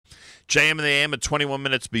JM and the AM at 21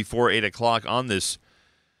 minutes before 8 o'clock on this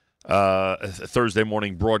Thursday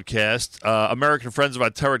morning broadcast. American Friends of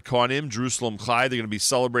Ateret Kohanim, Jerusalem Chai, they're going to be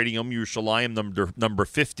celebrating Yom Yerushalayim number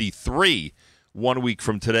 53 1 week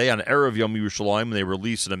from today on Erev Yom Yerushalayim, and they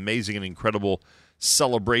release an amazing and incredible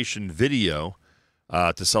celebration video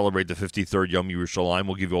to celebrate the 53rd Yom Yerushalayim.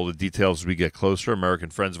 We'll give you all the details as we get closer. American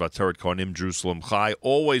Friends of Ateret Kohanim, Jerusalem Chai,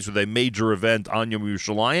 always with a major event on Yom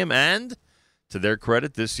Yerushalayim, and to their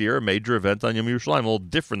credit, this year, a major event on Yom Yerushalayim, a little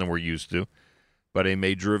different than we're used to, but a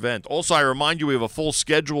major event. Also, I remind you, we have a full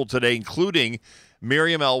schedule today, including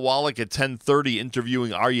Miriam L. Wallach at 10:30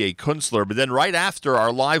 interviewing Aryeh Kunstler, but then right after,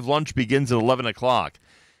 our live lunch begins at 11 o'clock.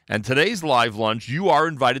 And today's live lunch, you are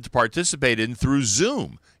invited to participate in through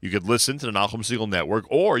Zoom. You could listen to the Nachum Segal Network,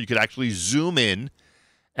 or you could actually Zoom in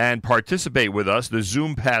and participate with us. The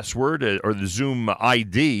Zoom password or the Zoom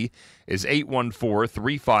ID is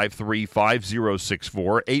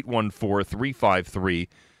 814-353-5064,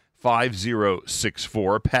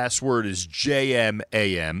 814-353-5064. Password is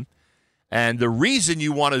JMAM. And the reason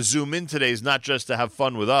you want to Zoom in today is not just to have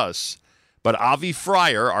fun with us, but Avi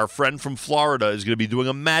Fryer, our friend from Florida, is going to be doing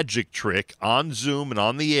a magic trick on Zoom and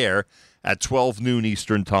on the air at 12 noon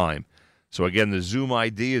Eastern Time. So, again, the Zoom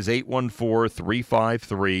ID is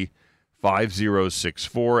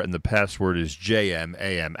 814-353-5064, and the password is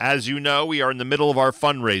JMAM. As you know, we are in the middle of our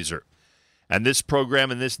fundraiser. And this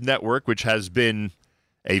program and this network, which has been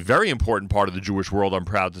a very important part of the Jewish world, I'm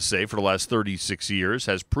proud to say, for the last 36 years,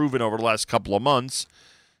 has proven over the last couple of months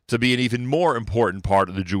to be an even more important part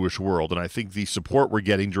of the Jewish world. And I think the support we're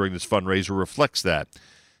getting during this fundraiser reflects that,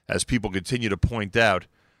 as people continue to point out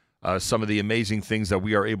some of the amazing things that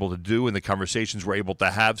we are able to do and the conversations we're able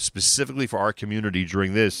to have specifically for our community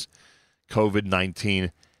during this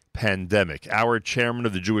COVID-19 pandemic. Our chairman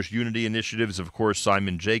of the Jewish Unity Initiative is, of course,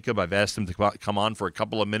 Simon Jacob. I've asked him to come on for a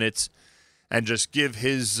couple of minutes and just give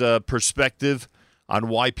his perspective on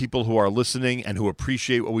why people who are listening and who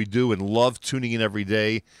appreciate what we do and love tuning in every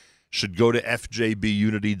day should go to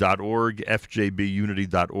fjbunity.org,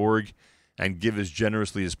 and give as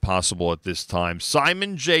generously as possible at this time.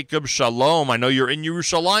 Simon Jacob, shalom. I know you're in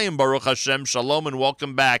Yerushalayim, Baruch Hashem. Shalom, and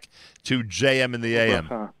welcome back to JM in the AM.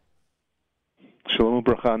 Shalom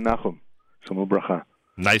ubracha, Nachum. Shalom ubracha.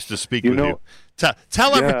 Nice to speak with you.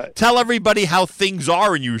 Tell everybody how things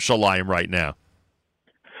are in Yerushalayim right now.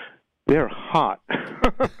 They're hot.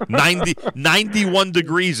 91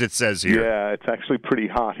 degrees, it says here. Yeah, it's actually pretty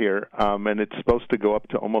hot here, and it's supposed to go up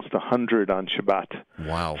to almost 100 on Shabbat.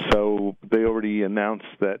 Wow. So they already announced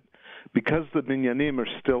that because the minyanim are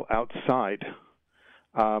still outside,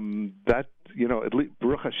 at least,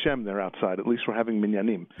 Baruch Hashem, they're outside. At least we're having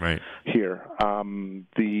minyanim here.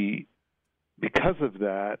 Because of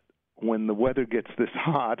that, when the weather gets this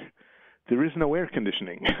hot, there is no air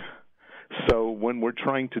conditioning. So when we're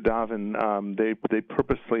trying to daven, they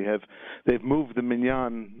purposely they've moved the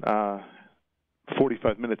minyan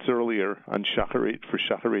 45 minutes earlier on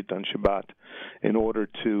Shacharit on Shabbat in order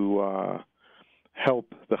to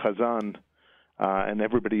help the Chazan and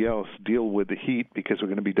everybody else deal with the heat, because we're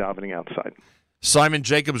going to be davening outside. Simon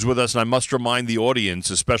Jacobs with us, and I must remind the audience,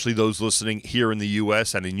 especially those listening here in the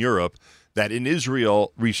U.S. and in Europe, that in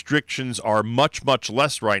Israel, restrictions are much, much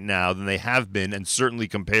less right now than they have been, and certainly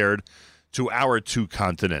compared to our two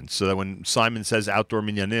continents. So that when Simon says outdoor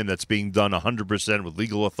minyanim, that's being done 100% with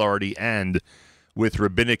legal authority and with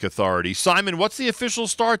rabbinic authority. Simon, what's the official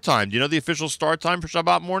start time? Do you know the official start time for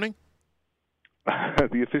Shabbat morning?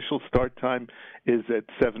 The official start time is at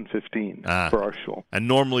 7:15 for our shul. And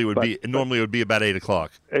normally it would be about 8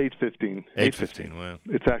 o'clock. 8:15. 8:15. Wow.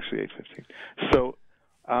 It's actually 8:15. So,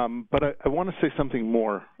 but I want to say something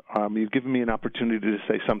more. You've given me an opportunity to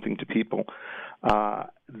say something to people.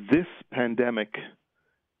 This pandemic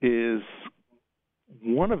is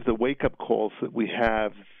one of the wake-up calls that we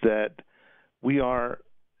have, that we are,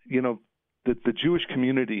 that the Jewish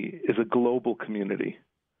community is a global community.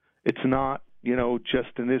 It's not,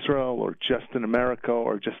 just in Israel or just in America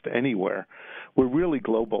or just anywhere. We're really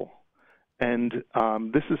global. And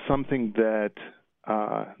this is something that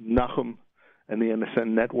Nachum and the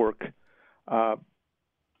NSN network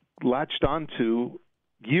latched onto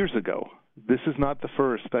years ago. This is not the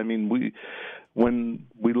first. I mean, when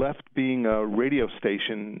we left being a radio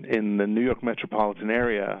station in the New York metropolitan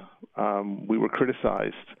area, we were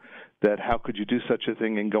criticized that how could you do such a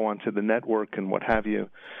thing and go onto the network and what have you?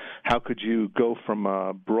 How could you go from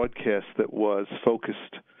a broadcast that was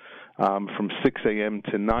focused from 6 a.m.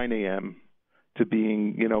 to 9 a.m. to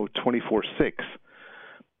being, 24/6?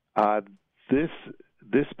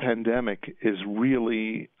 This pandemic is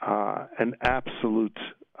really an absolute,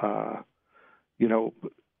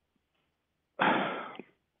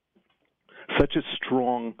 such a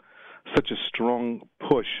strong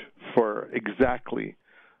push for exactly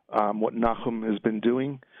what Nachum has been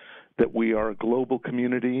doing, that we are a global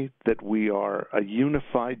community, that we are a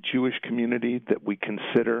unified Jewish community, that we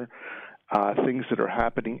consider things that are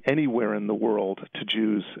happening anywhere in the world to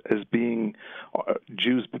Jews as being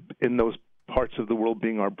Jews in those parts of the world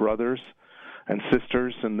being our brothers and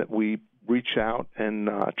sisters, and that we reach out and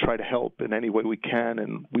try to help in any way we can.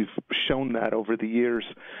 And we've shown that over the years,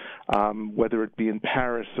 whether it be in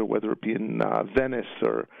Paris or whether it be in Venice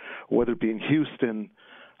or whether it be in Houston,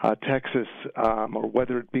 Texas, or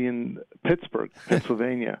whether it be in Pittsburgh,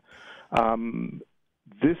 Pennsylvania.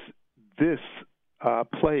 This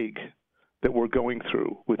plague that we're going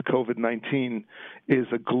through with COVID-19 is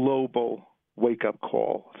a global wake-up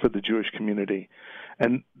call for the Jewish community.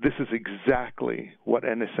 And this is exactly what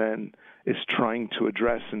NSN is trying to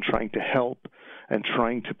address and trying to help and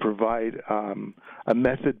trying to provide a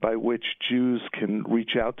method by which Jews can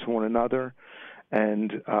reach out to one another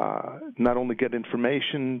and not only get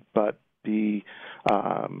information, but be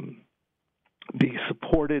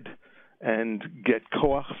supported and get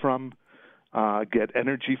koach from, get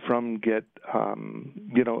energy from, get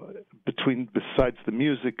besides the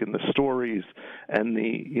music and the stories and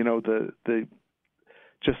the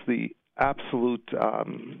absolute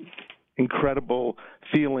incredible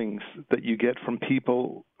feelings that you get from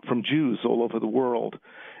people, from Jews all over the world.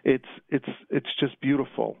 It's just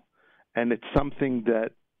beautiful, and it's something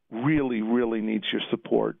that really, really needs your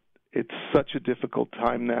support. It's such a difficult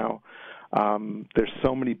time now. There's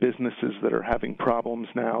so many businesses that are having problems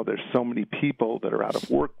now. There's so many people that are out of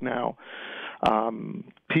work now.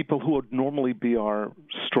 People who would normally be our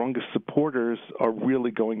strongest supporters are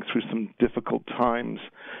really going through some difficult times.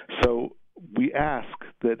 So we ask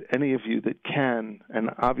that any of you that can, and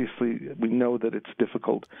obviously we know that it's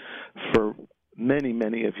difficult for many,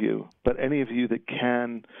 many of you, but any of you that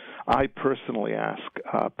can, I personally ask,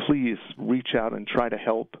 please reach out and try to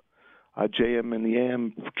help JM and the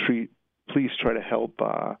AM. Please try to help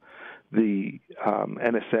the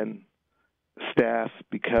NSN staff,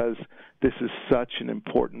 because this is such an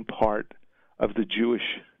important part of the Jewish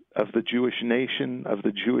nation, of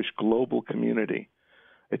the Jewish global community.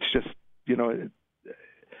 It's just, you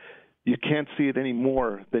can't see it any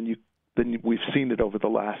more than we've seen it over the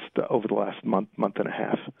last month and a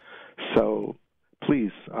half. So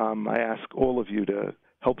please, I ask all of you to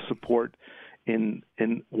help support in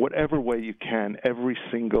whatever way you can. Every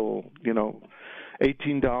single,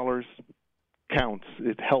 $18 counts.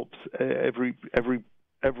 It helps. Every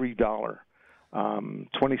dollar.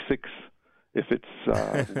 26, if it's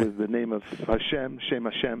with the name of Hashem, Shem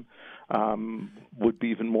Hashem, would be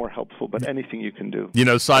even more helpful. But anything you can do.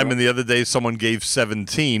 Simon, the other day someone gave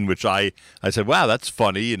 17, which I said, wow, that's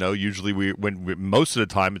funny. Usually most of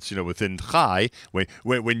the time it's within Chai.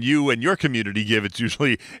 When you and your community give, it's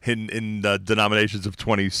usually in denominations of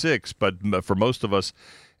 26. But for most of us,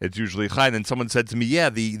 it's usually Chai. And then someone said to me, yeah,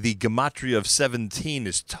 the gematria of 17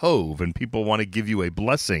 is Tov, and people want to give you a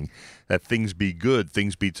blessing that things be good,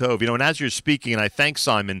 things be Tov. And as you're speaking, and I thank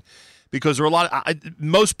Simon, because there are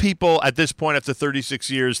most people at this point after 36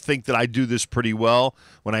 years think that I do this pretty well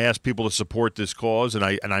when I ask people to support this cause, and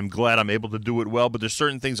I'm glad I'm able to do it well. But there's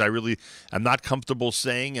certain things I really am not comfortable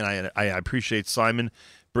saying, and I appreciate Simon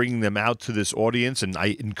bringing them out to this audience, and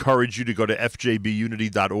I encourage you to go to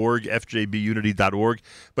fjbunity.org, fjbunity.org.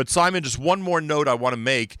 But Simon, just one more note I want to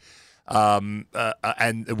make, and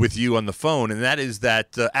with you on the phone, and that is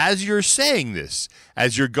that as you're saying this,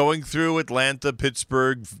 as you're going through Atlanta,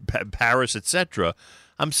 Pittsburgh, Paris, etc.,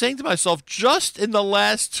 I'm saying to myself, just in the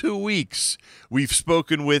last 2 weeks, we've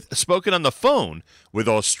spoken on the phone with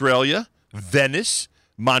Australia, Venice,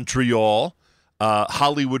 Montreal,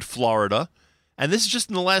 Hollywood, Florida. And this is just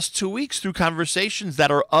in the last 2 weeks through conversations that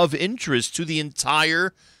are of interest to the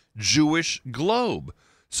entire Jewish globe.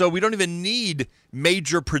 So we don't even need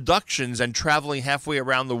major productions and traveling halfway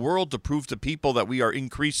around the world to prove to people that we are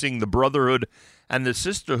increasing the brotherhood and the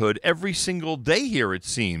sisterhood. Every single day here, it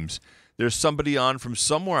seems, there's somebody on from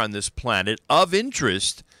somewhere on this planet of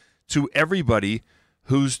interest to everybody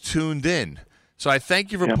who's tuned in. So I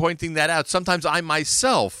thank you for pointing that out. Sometimes I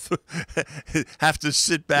myself have to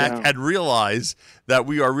sit back and realize that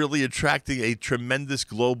we are really attracting a tremendous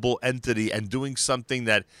global entity and doing something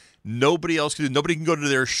that nobody else can do. Nobody can go to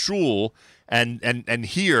their shul and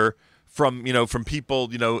hear from people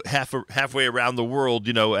halfway around the world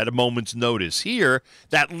at a moment's notice. Here,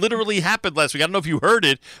 that literally happened last week. I don't know if you heard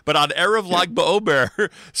it, but on Erev Lag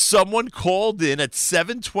BaOmer, someone called in at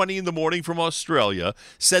 7:20 in the morning from Australia,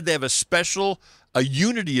 said they have a special a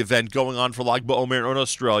unity event going on for Lag BaOmer in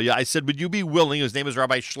Australia. I said, would you be willing, his name is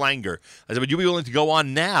Rabbi Schlanger, I said, would you be willing to go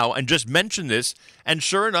on now and just mention this? And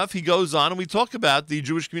sure enough, he goes on and we talk about the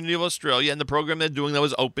Jewish community of Australia and the program they're doing that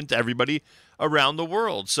was open to everybody around the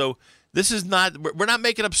world. So this is not, we're not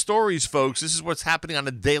making up stories, folks. This is what's happening on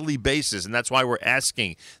a daily basis, and that's why we're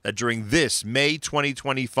asking that during this May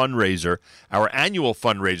 2020 fundraiser, our annual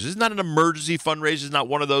fundraiser, this is not an emergency fundraiser, it's not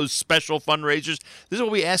one of those special fundraisers. This is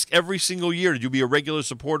what we ask every single year. Did you be a regular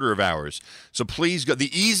supporter of ours? So please go.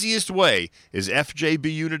 The easiest way is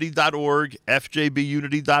fjbunity.org,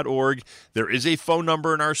 fjbunity.org. There is a phone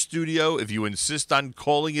number in our studio. If you insist on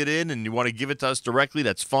calling it in and you want to give it to us directly,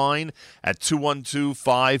 that's fine, at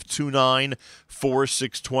 212-529-4620,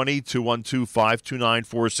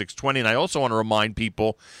 212-529-4620. And I also want to remind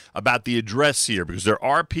people about the address here, because there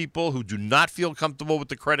are people who do not feel comfortable with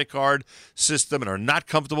the credit card system and are not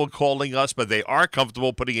comfortable calling us, but they are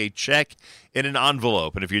comfortable putting a check in an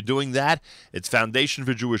envelope. And if you're doing that, it's Foundation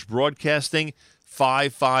for Jewish Broadcasting,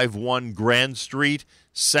 551 Grand Street,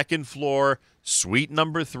 second floor, Suite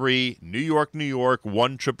number 3, New York, New York,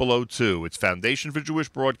 10002. It's Foundation for Jewish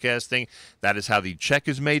Broadcasting. That is how the check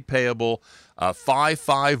is made payable.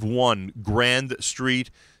 551 Grand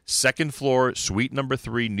Street, second floor, Suite number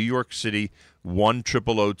 3, New York City,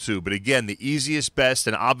 10002. But again, the easiest, best,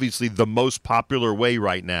 and obviously the most popular way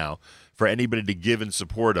right now for anybody to give and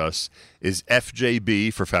support us is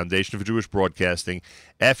FJB, for Foundation for Jewish Broadcasting,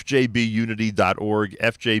 fjbunity.org,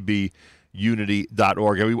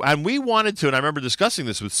 fjbunity.org. And we wanted to, and I remember discussing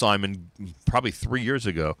this with Simon probably 3 years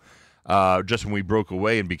ago, just when we broke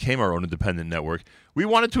away and became our own independent network. We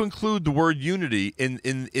wanted to include the word unity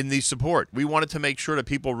in the support. We wanted to make sure that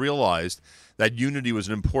people realized that unity was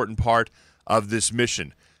an important part of this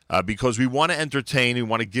mission. Because we want to entertain, we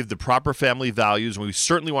want to give the proper family values, and we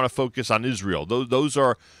certainly want to focus on Israel. Those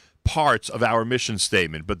are parts of our mission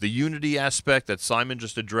statement. But the unity aspect that Simon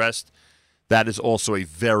just addressed, that is also a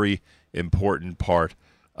very important part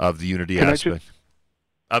of the unity aspect.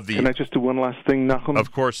 Can I just do one last thing, Nachum?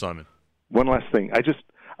 Of course, Simon. One last thing.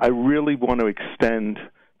 I really want to extend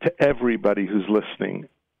to everybody who's listening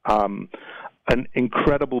an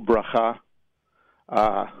incredible bracha.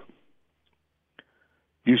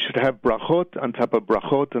 You should have brachot on top of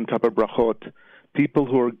brachot on top of brachot. People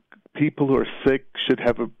who are sick should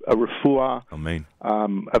have a refuah. Amen.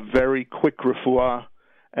 A very quick refuah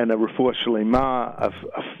and a refuah shlema,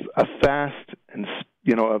 a fast and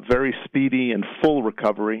a very speedy and full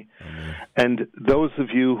recovery. Amen. And those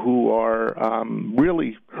of you who are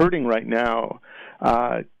really hurting right now,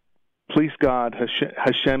 please God,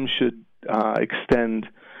 Hashem should extend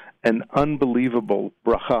an unbelievable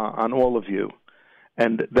bracha on all of you.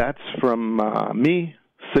 And that's from me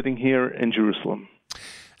sitting here in Jerusalem.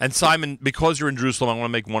 And Simon, because you're in Jerusalem, I want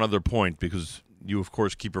to make one other point, because you, of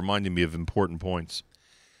course, keep reminding me of important points.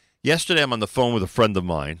 Yesterday, I'm on the phone with a friend of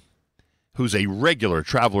mine who's a regular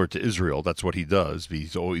traveler to Israel. That's what he does.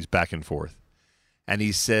 He's always back and forth. And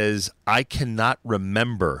he says, I cannot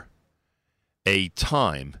remember a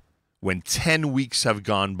time when 10 weeks have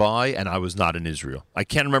gone by and I was not in Israel. I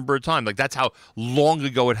can't remember a time. Like, that's how long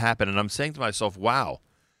ago it happened. And I'm saying to myself, wow,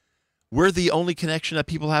 we're the only connection that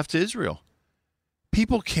people have to Israel.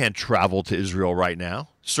 People can't travel to Israel right now.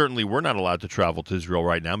 Certainly, we're not allowed to travel to Israel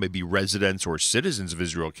right now. Maybe residents or citizens of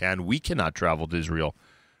Israel can. We cannot travel to Israel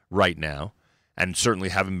right now, and certainly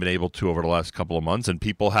haven't been able to over the last couple of months. And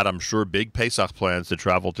people had, I'm sure, big Pesach plans to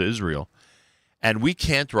travel to Israel. And we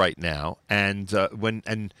can't right now. And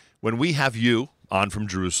when we have you on from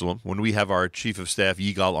Jerusalem, when we have our Chief of Staff,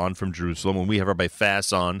 Yigal, on from Jerusalem, when we have Rabbi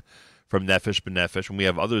Fass on from Nefesh B'Nefesh, when we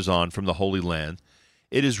have others on from the Holy Land,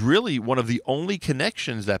 it is really one of the only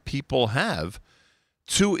connections that people have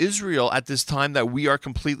to Israel at this time that we are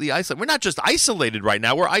completely isolated. We're not just isolated right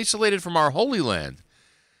now. We're isolated from our Holy Land.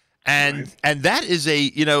 And that is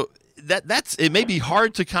that's it may be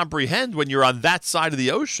hard to comprehend when you're on that side of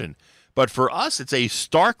the ocean. But for us, it's a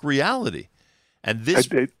stark reality. And this...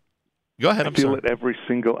 Go ahead. I feel it every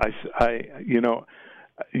single...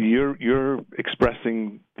 You're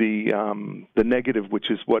expressing the negative,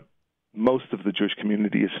 which is what most of the Jewish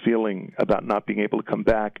community is feeling about not being able to come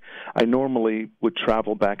back. I normally would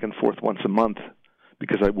travel back and forth once a month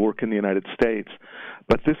because I work in the United States.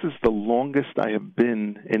 But this is the longest I have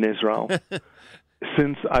been in Israel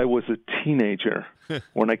since I was a teenager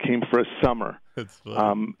when I came for a summer. That's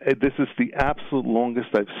funny. This is the absolute longest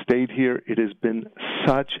I've stayed here. It has been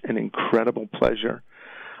such an incredible pleasure.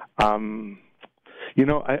 I want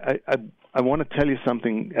to tell you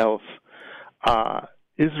something else.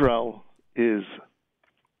 Israel is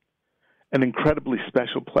an incredibly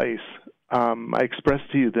special place. I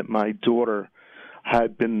expressed to you that my daughter has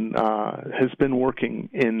been working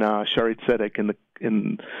in Shaare Zedek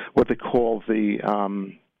in what they call the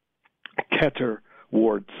Keter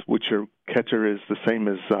wards, Keter is the same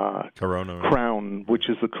as Corona, right? Crown, which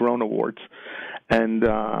is the Corona wards, and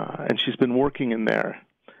she's been working in there.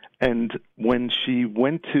 And when she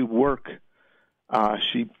went to work,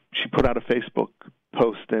 she put out a Facebook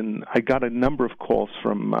post, and I got a number of calls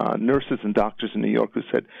from nurses and doctors in New York who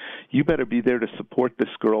said, "You better be there to support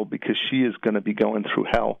this girl because she is going to be going through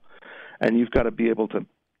hell, and you've got to be able to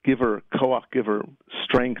give her koach, give her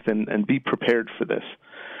strength, and be prepared for this."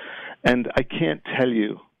 And I can't tell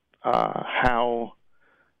you how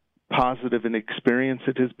positive an experience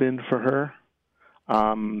it has been for her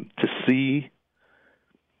to see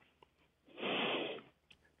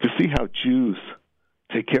how Jews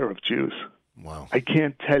take care of Jews. Wow. I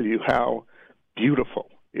can't tell you how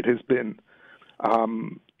beautiful it has been.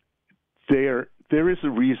 There is a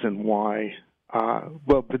reason why,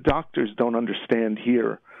 the doctors don't understand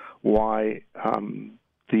here why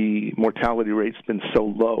the mortality rate's been so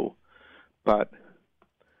low, but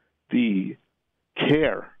the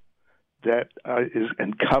care that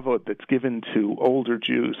and kavod that's given to older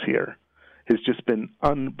Jews here has just been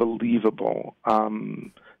unbelievable.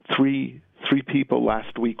 Three people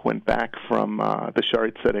last week went back from the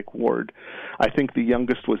Shaare Zedek ward. I think the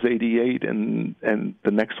youngest was 88, and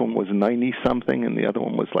the next one was 90-something, and the other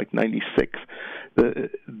one was like 96.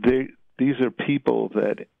 These are people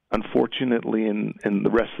that, unfortunately, in the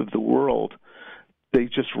rest of the world, they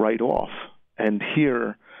just write off. And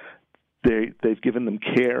here, they've given them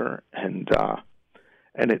care, and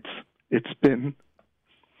it's been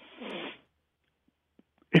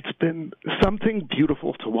something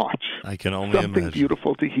beautiful to watch. I can only imagine. Something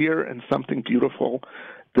beautiful to hear, and something beautiful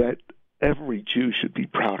that every Jew should be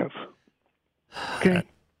proud of. Okay?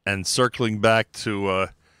 And circling back to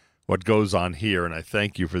what goes on here, and I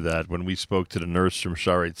thank you for that, when we spoke to the nurse from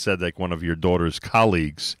Shaare Zedek, one of your daughter's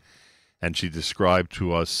colleagues, and she described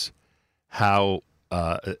to us how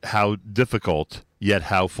difficult yet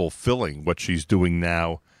how fulfilling what she's doing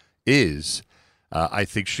now is, I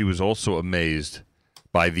think she was also amazed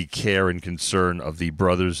by the care and concern of the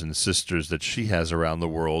brothers and sisters that she has around the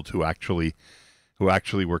world who actually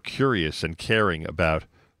were curious and caring about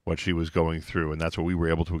what she was going through. And that's what we were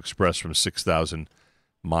able to express from 6,000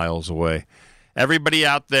 miles away. Everybody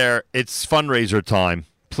out there, it's fundraiser time.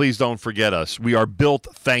 Please don't forget us. We are built,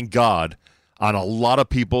 thank God, on a lot of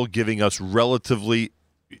people giving us relatively,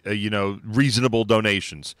 reasonable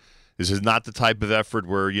donations. This is not the type of effort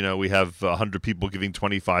where, we have 100 people giving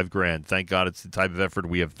 $25,000. Thank God it's the type of effort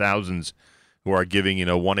we have thousands who are giving,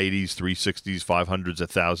 180s, 360s, 500s,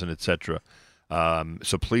 1,000, etc.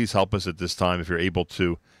 So please help us at this time if you're able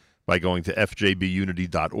to by going to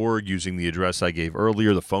fjbunity.org, using the address I gave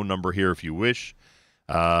earlier, the phone number here if you wish.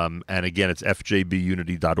 And again, it's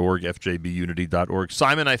fjbunity.org, fjbunity.org.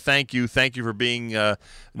 Simon, I thank you. Thank you for being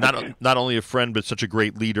not only a friend, but such a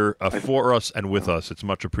great leader for us and with us. It's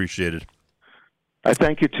much appreciated. I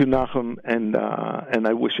thank you too, Nachum, and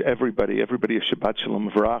I wish everybody a Shabbat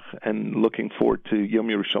Shalom Vrach, and looking forward to Yom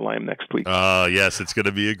Yerushalayim next week. Yes, it's going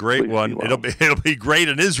to be a great one. Well. It'll be great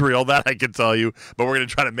in Israel, that I can tell you, but we're going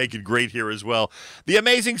to try to make it great here as well. The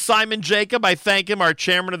amazing Simon Jacob, I thank him, our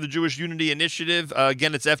chairman of the Jewish Unity Initiative.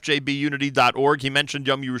 Again, it's fjbunity.org. He mentioned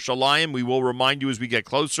Yom Yerushalayim. We will remind you as we get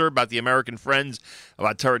closer about the American Friends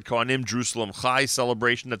about Teret Kohanim Jerusalem Chai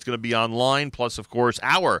celebration that's going to be online, plus, of course,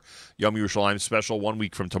 our Yom Yerushalayim special 1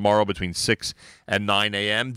 week from tomorrow between 6 and 9 a.m.